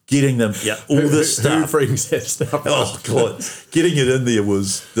 Getting them, all this stuff. Who brings that stuff? Oh, God. Getting it in there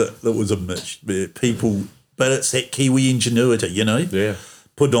was a mitch. People, but it's that Kiwi ingenuity, Yeah.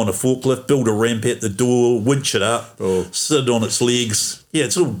 Put it on a forklift, build a ramp at the door, winch it up, sit on its legs. Yeah,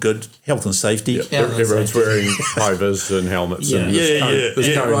 it's all good. Health and safety. Yep. Everyone's wearing high-vis and helmets. And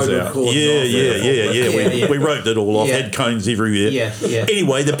there's cones out. Yeah. We roped it all off, had cones everywhere. Yeah.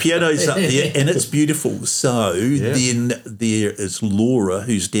 Anyway, the piano's up there and it's beautiful. So then there is Laura,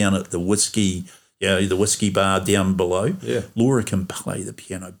 who's down at the whiskey bar down below. Yeah. Laura can play the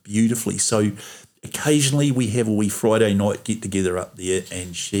piano beautifully. So occasionally we have a wee Friday night get-together up there,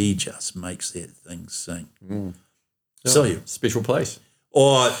 and she just makes that thing sing. So special place.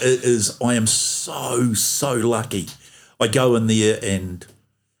 Oh, it is. I am so lucky. I go in there and,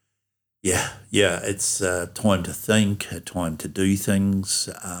 it's time to think, time to do things.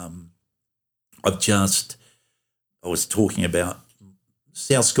 I was talking about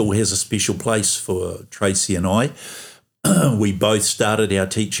South School has a special place for Tracy and I. We both started our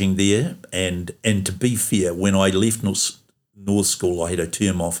teaching there, and to be fair, when I left North School, I had a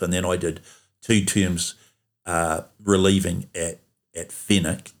term off, and then I did 2 terms relieving at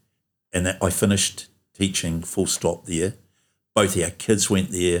Fenwick, and that I finished teaching full stop there. Both our kids went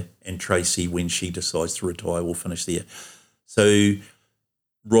there, and Tracy, when she decides to retire, will finish there. So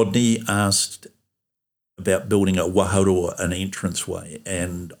Rodney asked about building a waharoa, an entranceway,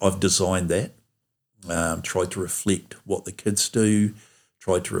 and I've designed that. Tried to reflect what the kids do,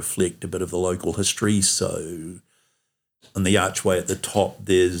 tried to reflect a bit of the local history. So on the archway at the top,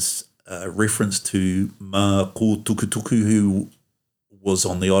 there's a reference to Mā Kōtukutuku, who was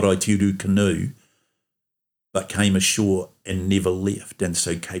on the Ōraitiru canoe but came ashore and never left. And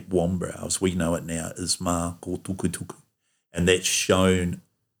so Cape Wombrau, as we know it now, is Mā Kōtukutuku. And that's shown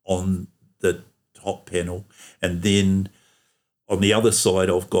on the top panel. And then on the other side,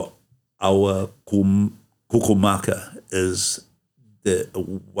 I've got Awa Kokomaka, is that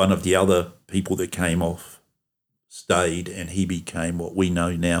one of the other people that came off stayed, and he became what we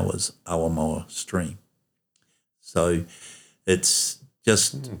know now as Awamoa Stream. So it's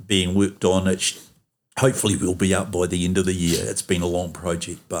just being worked on. It hopefully will be up by the end of the year. It's been a long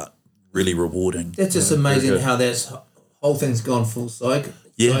project, but really rewarding. That's just amazing how that's whole thing's gone full cycle.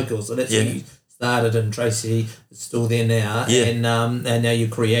 So that's how you started, and Tracy is still there now, and now you're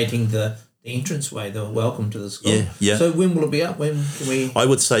creating the entranceway, the welcome to the school. Yeah. So when will it be up? When can we? I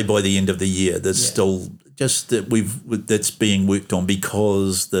would say by the end of the year. There's still just that that's being worked on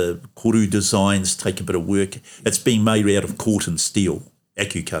because the koru designs take a bit of work. It's being made out of cotton steel.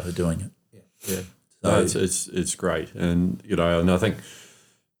 AccuCut are doing it. Yeah. No, it's great, and and I think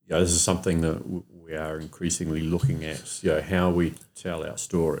this is something that we are increasingly looking at. How we tell our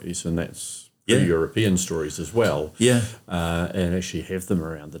stories, and that's European stories as well. Yeah, and actually have them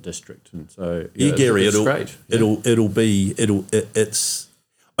around the district, and so Gary, it's great. It's.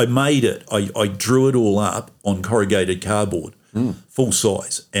 I made it. I drew it all up on corrugated cardboard, full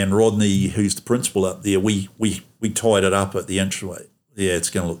size. And Rodney, who's the principal up there, we tied it up at the entryway. Yeah, it's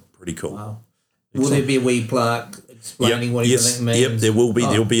going to look pretty cool. Wow. Will there be a wee plaque explaining what everything means? Yep, there will be.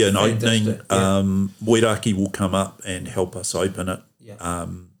 There'll be an fantastic. opening. Moiraki will come up and help us open it. Yeah.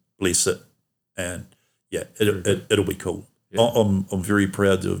 Bless it, and it'll be cool. Yeah. I'm very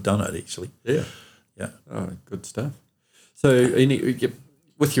proud to have done it actually. Yeah. Yeah. Oh, good stuff. So,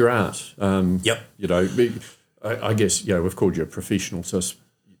 with your art, I guess you know, we've called you a professional, so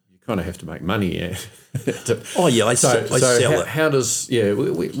you kind of have to make money. Yeah. I sell it. How does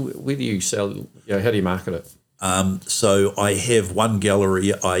where do you sell? How do you market it? So I have one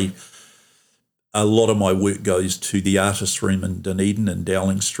gallery. A lot of my work goes to the artist room in Dunedin and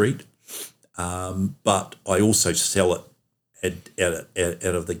Dowling Street, but I also sell it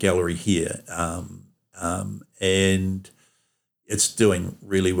out of the gallery here, and it's doing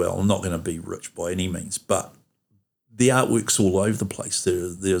really well. I'm not going to be rich by any means, but the artwork's all over the place.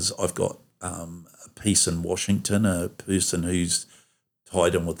 I've got a piece in Washington, a person who's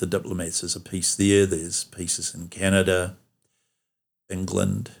tied in with the diplomats. There's a piece there. There's pieces in Canada,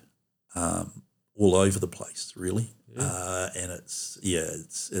 England, all over the place, really. Yeah. And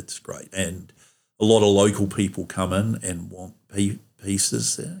it's great. And a lot of local people come in and want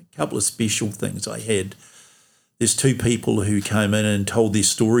pieces. A couple of special things I had. There's two people who came in and told their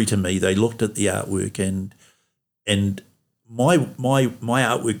story to me. They looked at the artwork and my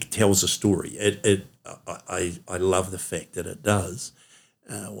artwork tells a story. I love the fact that it does.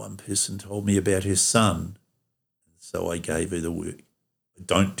 One person told me about her son, so I gave her the work. I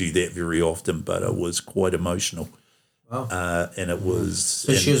don't do that very often, but it was quite emotional. Wow. And it was...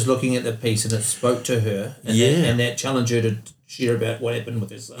 So she was looking at the piece and it spoke to her, and that challenged her to share about what happened with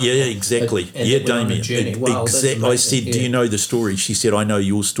her son. Yeah, exactly. Damien. Wow, I said, do you know the story? She said, I know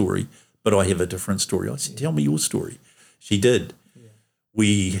your story, but I have a different story. I said, tell me your story. She did. Yeah.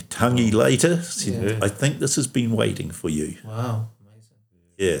 We tangi later. Said, I think this has been waiting for you. Wow, amazing.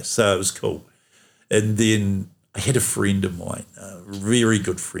 Yeah, so it was cool. And then I had a friend of mine, a very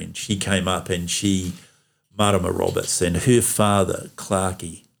good friend. She came up and Marama Roberts, and her father,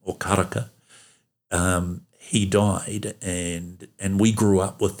 Clarkie, or Karaka, he died, and we grew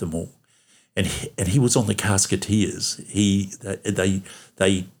up with them all. And he was on the Casketeers. It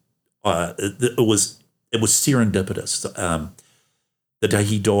was serendipitous. The day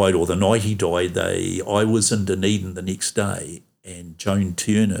he died, or the night he died, I was in Dunedin the next day, and Joan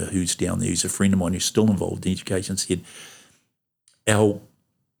Turner, who's down there, who's a friend of mine who's still involved in education, said,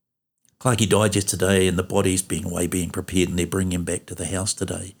 Clarkie died yesterday and the body's being prepared and they're bringing him back to the house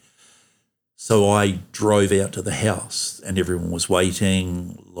today. So I drove out to the house and everyone was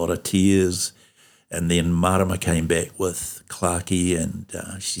waiting, a lot of tears. And then Marama came back with Clarkie and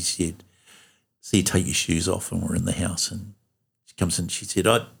she said, see, take your shoes off, and we're in the house. And she comes in, she said,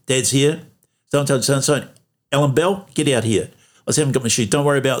 Dad's here, so-and-so, Alan Bell, get out here. I said, I haven't got my shoes, don't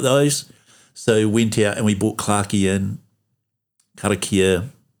worry about those. So went out and we brought Clarkie in, Karakia,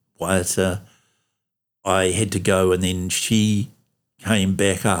 Waiata. I had to go, and then she came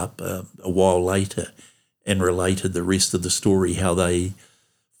back up a while later and related the rest of the story, how they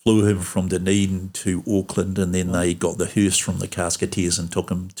flew him from Dunedin to Auckland, and then they got the hearse from the Casketeers and took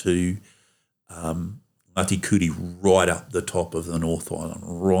him to Ngāti Kuri, right up the top of the North Island,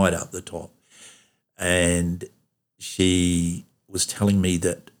 right up the top. And she was telling me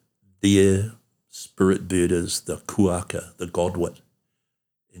that their spirit bird is the kuaka, the godwit.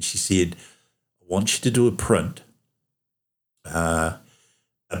 And she said, I want you to do a print about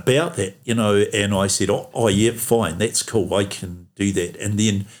that, and I said, oh yeah, fine, that's cool, I can do that. And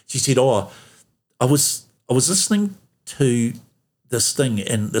then she said, I was listening to this thing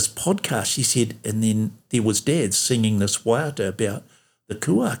and this podcast, she said, and then there was Dad singing this waiata about the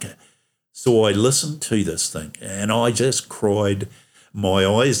kuaka. So I listened to this thing and I just cried my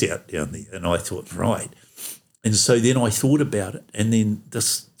eyes out down there, and I thought, right. And so then I thought about it, and then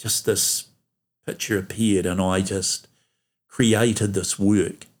this picture appeared, and I just created this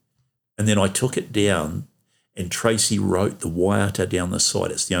work. And then I took it down, and Tracy wrote the waiata down the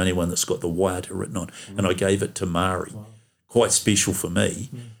side. It's the only one that's got the waiata written on, and I gave it to Mari. Wow. Quite special for me.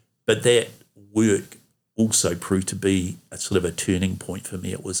 But that work also proved to be a sort of a turning point for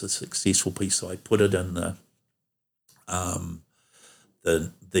me. It was a successful piece. I put it in the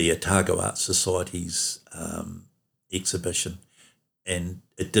Otago Art Society's exhibition, and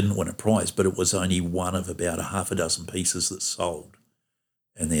it didn't win a prize, but it was only one of about a half a dozen pieces that sold,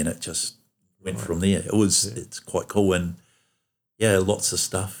 and then it just went from there. It's quite cool, and lots of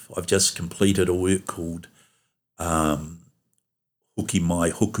stuff. I've just completed a work called Huki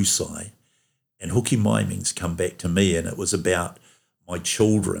Mai Hukusai, and Huki Mai means come back to me, and it was about my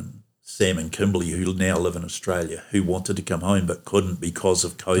children, Sam and Kimberly, who now live in Australia, who wanted to come home but couldn't because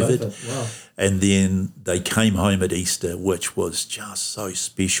of COVID. Wow. And then they came home at Easter, which was just so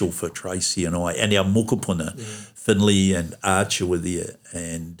special for Tracy and I. And our mokopuna, Finley and Archer were there.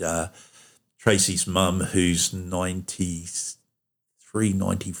 And Tracy's mum, who's 93,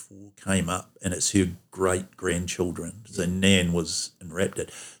 94, came up, and it's her great-grandchildren. So Nan was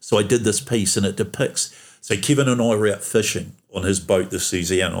enraptured. So I did this piece, and it depicts... So Kevin and I were out fishing on his boat, the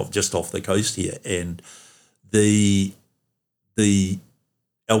Suzanne, just off the coast here, and the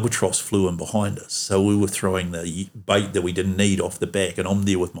albatross flew in behind us. So we were throwing the bait that we didn't need off the back, and I'm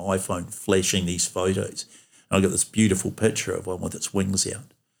there with my iPhone flashing these photos. And I got this beautiful picture of one with its wings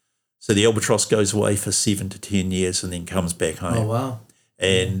out. So the albatross goes away for 7 to 10 years and then comes back home. Oh, wow.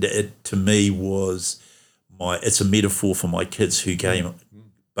 And it, to me, was it's a metaphor for my kids who came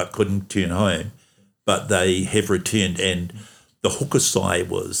but couldn't turn home, but they have returned. And the Hokusai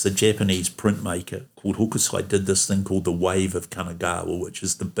was the Japanese printmaker called Hokusai did this thing called the Wave of Kanagawa, which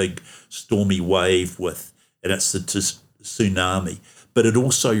is the big stormy wave and it's the tsunami. But it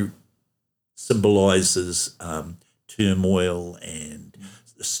also symbolises turmoil and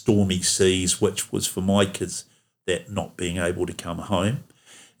the stormy seas, which was for my kids that not being able to come home.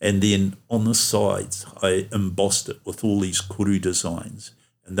 And then on the sides, I embossed it with all these kuru designs,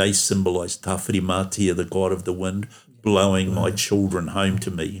 and they symbolise Tawhirimatia, the god of the wind, blowing my children home to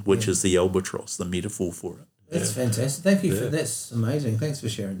me, which is the albatross, the metaphor for it. That's fantastic. Thank you that's amazing. Thanks for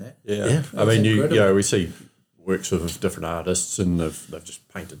sharing that. Yeah. I mean, we see works of different artists, and they've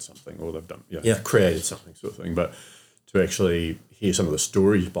just painted something, or they've done created something, sort of thing. But to actually hear some of the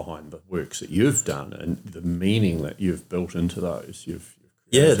stories behind the works that you've done and the meaning that you've built into those,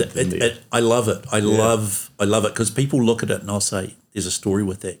 I love it. I love it because people look at it and I'll say, "There's a story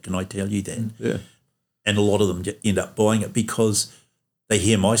with that. Can I tell you that?" Yeah. And a lot of them end up buying it because they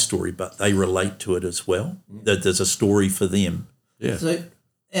hear my story, but they relate to it as well. That there's a story for them. Yeah. So,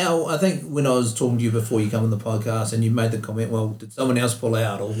 Al, I think when I was talking to you before you come on the podcast, and you made the comment, "Well, did someone else pull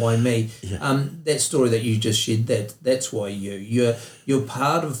out, or why me?" Yeah. That story that you just shared, that's why you're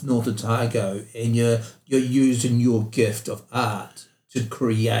part of North Otago, and you're using your gift of art to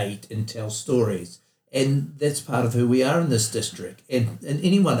create and tell stories. And that's part of who we are in this district. And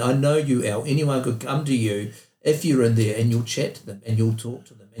anyone, I know you, Al, anyone could come to you if you're in there, and you'll chat to them and you'll talk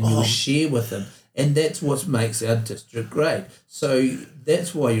to them and you'll share with them. And that's what makes our district great. So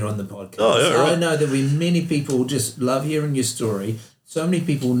that's why you're on the podcast. Right. I know that many people just love hearing your story. So many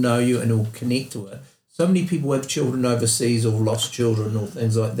people know you and will connect to it. So many people have children overseas or lost children or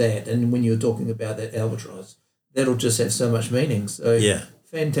things like that. And when you're talking about that albatross, that'll just have so much meaning. So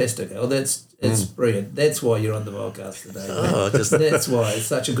fantastic. Oh, that's brilliant. That's why you're on the podcast today. That's why. It's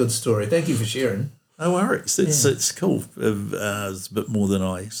such a good story. Thank you for sharing. No worries. It's cool. It's a bit more than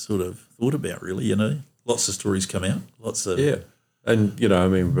I sort of thought about, really, you know. Lots of stories come out. Lots of... Yeah. And, you know, I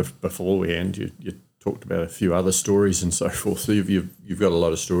mean, before we end, you talked about a few other stories and so forth. So you've got a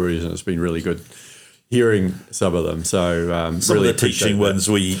lot of stories, and it's been really good hearing some of them. So some really of the teaching ones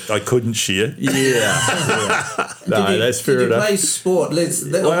I couldn't share. That's fair enough. Did you play sport? This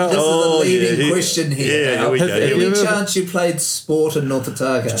is the leading question here. Here we go. Any chance you played sport in North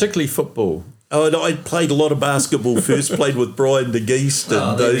Otago? Particularly football. Oh, no, I played a lot of basketball first, played with Brian de Geest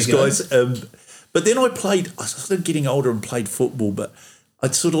and those guys. But then I started getting older and played football, but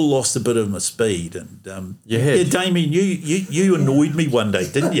I'd sort of lost a bit of my speed. And Damien, you annoyed me one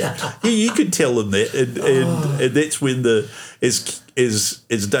day, didn't you? You could tell them that. And that's when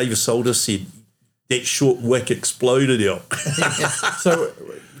as David Solder said, that short wick exploded out. So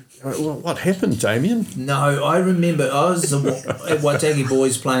What happened, Damien? No, I remember I was at Waitaki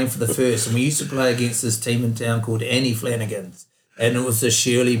Boys playing for the first, and we used to play against this team in town called Annie Flanagan's. And it was the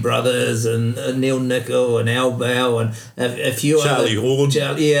Shirley brothers and Neil Nicol and Al Bow and a few Charlie other, Horn.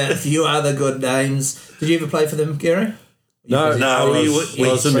 a few other good names. Did you ever play for them, Gary? No, I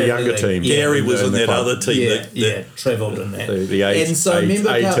was in the younger team. Gary was in the that club. other team. Travelled in that. The A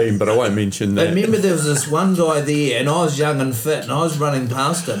I team, but I won't mention that. I remember there was this one guy there, and I was young and fit, and I was running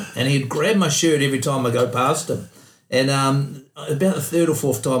past him, and he'd grab my shirt every time I go past him. And about the third or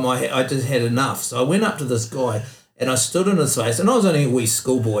fourth time, I just had enough. So I went up to this guy, and I stood in his face, and I was only a wee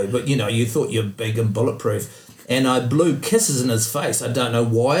schoolboy, but you thought you're big and bulletproof. And I blew kisses in his face. I don't know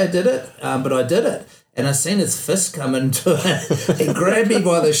why I did it, but I did it. And I seen his fist come into it. He grabbed me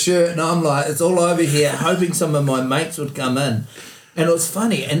by the shirt, and I'm like, it's all over here, hoping some of my mates would come in. And it was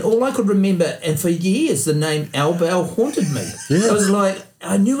funny. And all I could remember, and for years, the name Al Bow haunted me. Yeah. I was like,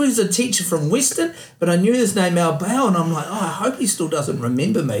 I knew he was a teacher from Western, but I knew his name Al Bow, and I'm like, I hope he still doesn't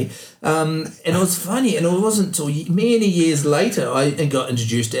remember me. And it was funny, and it wasn't until many years later I got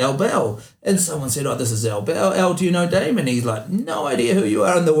introduced to Al Bow. And someone said, this is Al Bow. Al, do you know Damon? And he's like, no idea who you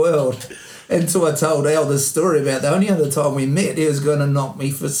are in the world. And so I told Al this story about the only other time we met, he was going to knock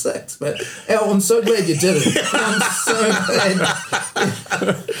me for 6. But Al, I'm so glad you did it. I'm so glad.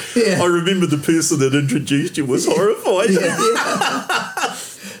 Yeah. I remember the person that introduced you was horrified.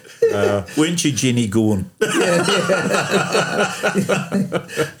 Weren't you Jenny Gorn? But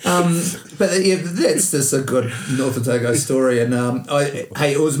that's just a good North Otago story. And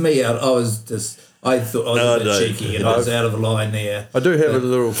it was me. I thought I was a bit cheeky and I was out of the line there. I do have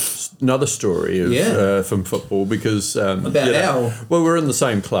another story from football because about Al. Well, we're in the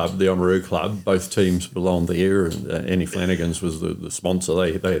same club, the Oamaru Club. Both teams belong there, and Annie Flanagan's was the sponsor.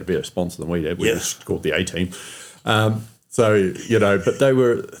 They had a better sponsor than we did. We were called the A team. But they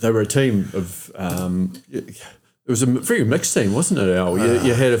were a team of. It was a very mixed team, wasn't it, Al?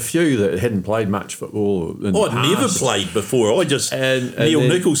 You had a few that hadn't played much football. I'd never played before. Neil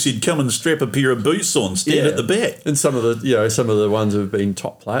Nicol said, "Come and strap a pair of boots on, stand at the back." And some of the ones have been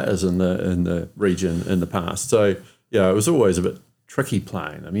top players in the region in the past. So it was always a bit tricky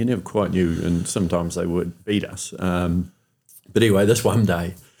playing. I mean, you never quite knew, and sometimes they would beat us. But anyway, this one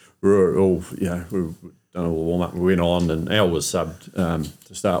day we were all done all the warm up. We went on, and Al was subbed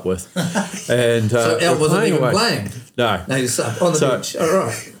to start with. And so Al wasn't even playing. No, he was subbed on the bench. All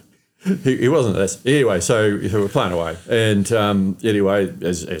right. He wasn't this anyway. So we're playing away, and anyway,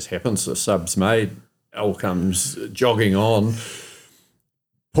 as happens, the sub's made. Al comes jogging on,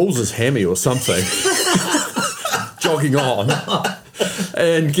 pulls his hammy or something, jogging on,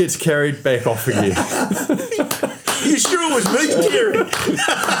 and gets carried back off again. You sure it was me, Gary?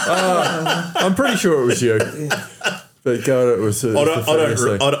 I'm pretty sure it was you. But God, it was. I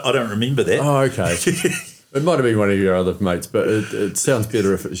don't remember that. Oh, okay. It might have been one of your other mates, but it sounds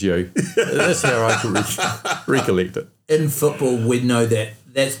better if it's you. That's how I can recollect it. In football, we know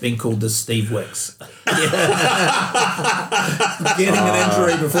that's been called the Steve Wicks. Getting an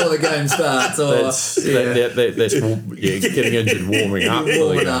injury before the game starts. That's getting injured warming up.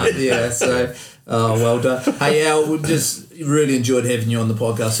 So... Oh, well done. Hey, Al, we just really enjoyed having you on the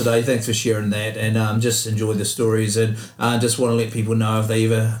podcast today. Thanks for sharing that, and just enjoyed the stories, and just want to let people know if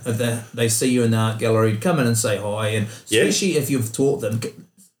they see you in the art gallery, come in and say hi, and especially if you've taught them,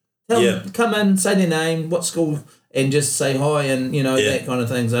 come in, say their name, what school, and just say hi, and that kind of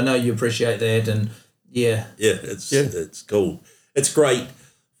things. I know you appreciate that, and it's cool. It's great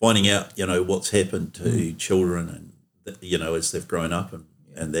finding out what's happened to children, and as they've grown up,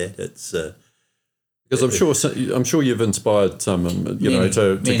 and that it's. Because I'm sure you've inspired some,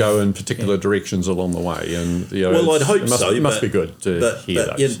 to go in particular directions along the way, and I'd hope so. It must be good to hear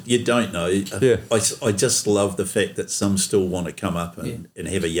those. You don't know. I just love the fact that some still want to come up and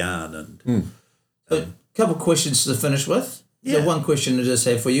have a yarn. And a couple of questions to finish with. Yeah. So one question I just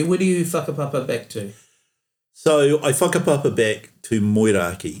have for you: where do you whakapapa back to? So I whakapapa back to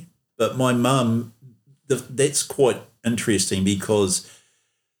Moeraki, but my mum. That's quite interesting because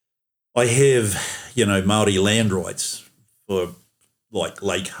I have, Māori land rights for like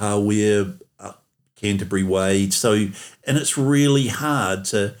Lake Hawea, up Canterbury Way. So, and it's really hard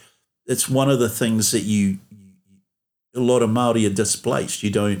it's one of the things that a lot of Māori are displaced.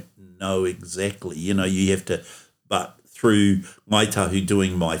 You don't know exactly, you have to, but through Ngāi Tahu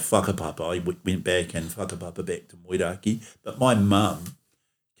doing my whakapapa, I went back and whakapapa back to Moeraki. But my mum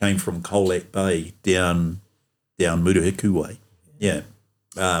came from Colac Bay down Murihiku Way. Yeah.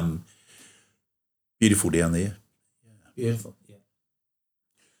 Beautiful down there. Yeah. Beautiful, yeah.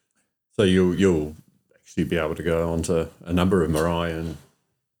 So you'll actually be able to go on to a number of marae and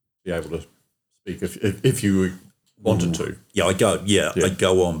be able to speak if you wanted to. Yeah, I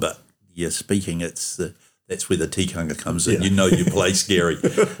go on, but speaking, that's where the tikanga comes in. You know your place, Gary.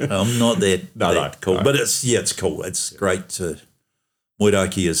 I'm not that cool, but it's cool. It's great.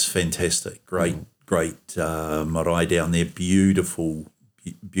 Moereaki is fantastic. Great marae down there. Beautifully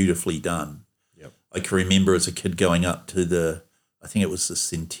done. Yep. I can remember as a kid going up to I think it was the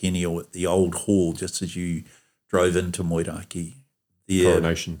Centennial at the old hall, just as you drove into Moereaki.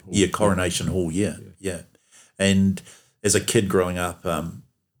 Coronation Hall. Yeah, Coronation Hall, yeah. And as a kid growing up,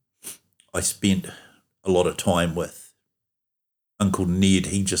 I spent a lot of time with Uncle Ned.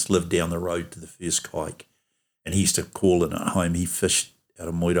 He just lived down the road to the first kaik, and he used to call in at home. He fished out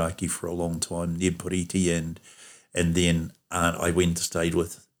of Moereaki for a long time, Ned Puriti, and then I went and stayed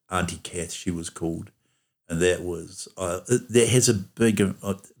with Auntie Kath, she was called, and that was that has a big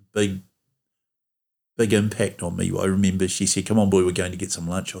impact on me. I remember she said, "Come on, boy, we're going to get some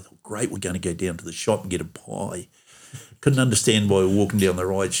lunch." I thought, great, we're going to go down to the shop and get a pie. Couldn't understand why we were walking down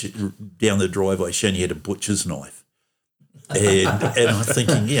down the driveway. She only had a butcher's knife, and I'm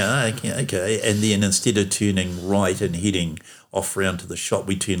thinking, okay. And then instead of turning right and heading off round to the shop,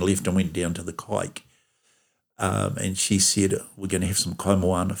 we turned left and went down to the kaik. And she said, "We're going to have some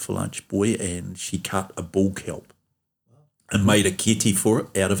kaimoana for lunch, boy." And she cut a bull kelp and made a kete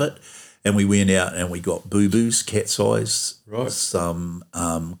out of it. And we went out and we got boo-boos, cat's eyes, some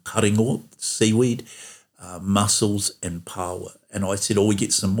karingo, seaweed, mussels and paua. And I said, we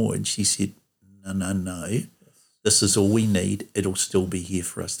get some more. And she said, no, this is all we need. It'll still be here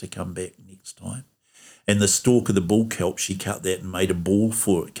for us to come back next time. And the stalk of the bull kelp, she cut that and made a ball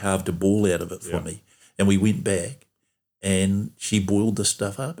for it, carved a ball out of it for me. And we went back and she boiled the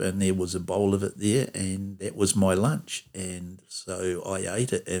stuff up and there was a bowl of it there and that was my lunch. And so I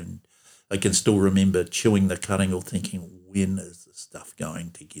ate it and I can still remember chewing the karingo thinking, when is the stuff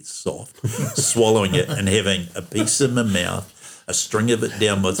going to get soft? Swallowing it and having a piece in my mouth, a string of it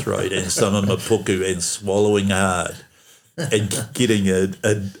down my throat and some of my puku and swallowing hard and getting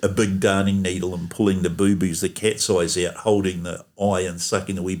a big darning needle and pulling the boo-boos, the cat's eyes out, holding the eye and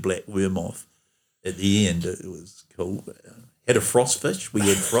sucking the wee black worm off. At the end, it was cool. Had a frost fish. We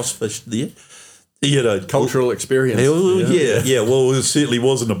had frost fish there. Cultural experience. Yeah. Well, it certainly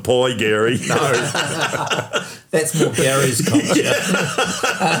wasn't a pie, Gary. No. That's more Gary's culture.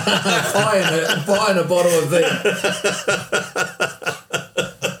 Buying a bottle of vin.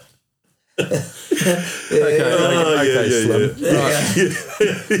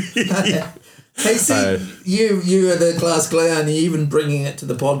 Okay, Hey, see, you are the class clown. You're even bringing it to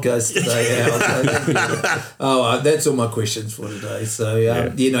the podcast today, Al. So thank you. That's all my questions for today. So,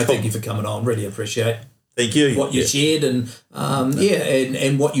 thank you for coming on. Really appreciate Thank you. What you shared and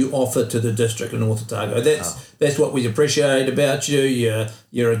and what you offer to the district of North Otago. That's what we appreciate about you.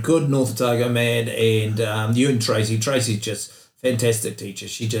 You're a good North Otago man, and you and Tracy. Tracy's just fantastic teacher.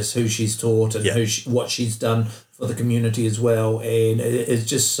 Who she's taught and what she's done for the community as well. And it's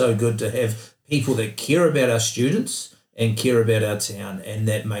just so good to have people that care about our students and care about our town, and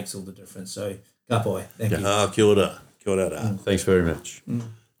that makes all the difference. So, ka pai. Thank you. Kia ora. Kia ora. Thanks very much.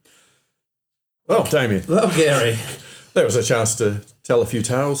 Well, Damien. Well, Gary. That was a chance to tell a few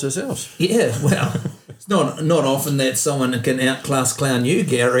tales ourselves. Yeah, well, it's not often that someone can outclass clown you,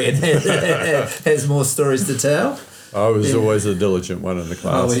 Gary, and has more stories to tell. I was always a diligent one in the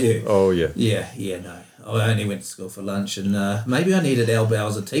class. Oh, were you? Oh, yeah. Yeah, no. I only went to school for lunch, and maybe I needed Al Bow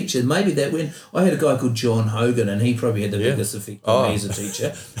as a teacher. Maybe that when I had a guy called John Hogan, and he probably had the biggest effect on me as a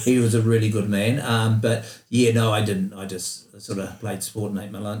teacher. He was a really good man. But no, I didn't. I just sort of played sport and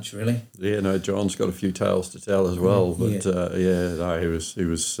ate my lunch, really. Yeah, no, John's got a few tales to tell as well. But he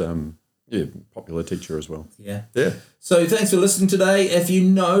was popular teacher as well. Yeah. Yeah. So thanks for listening today. If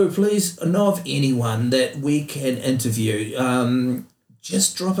you please know of anyone that we can interview,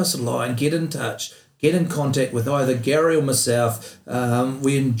 just drop us a line, get in touch. Get in contact with either Gary or myself.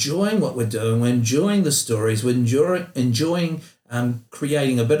 We're enjoying what we're doing. We're enjoying the stories. We're enjoying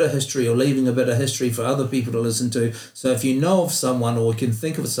creating a bit of history or leaving a bit of history for other people to listen to. So if you know of someone or can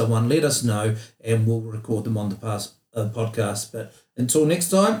think of someone, let us know and we'll record them on the podcast. But until next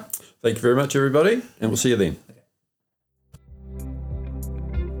time. Thank you very much, everybody, and we'll see you then.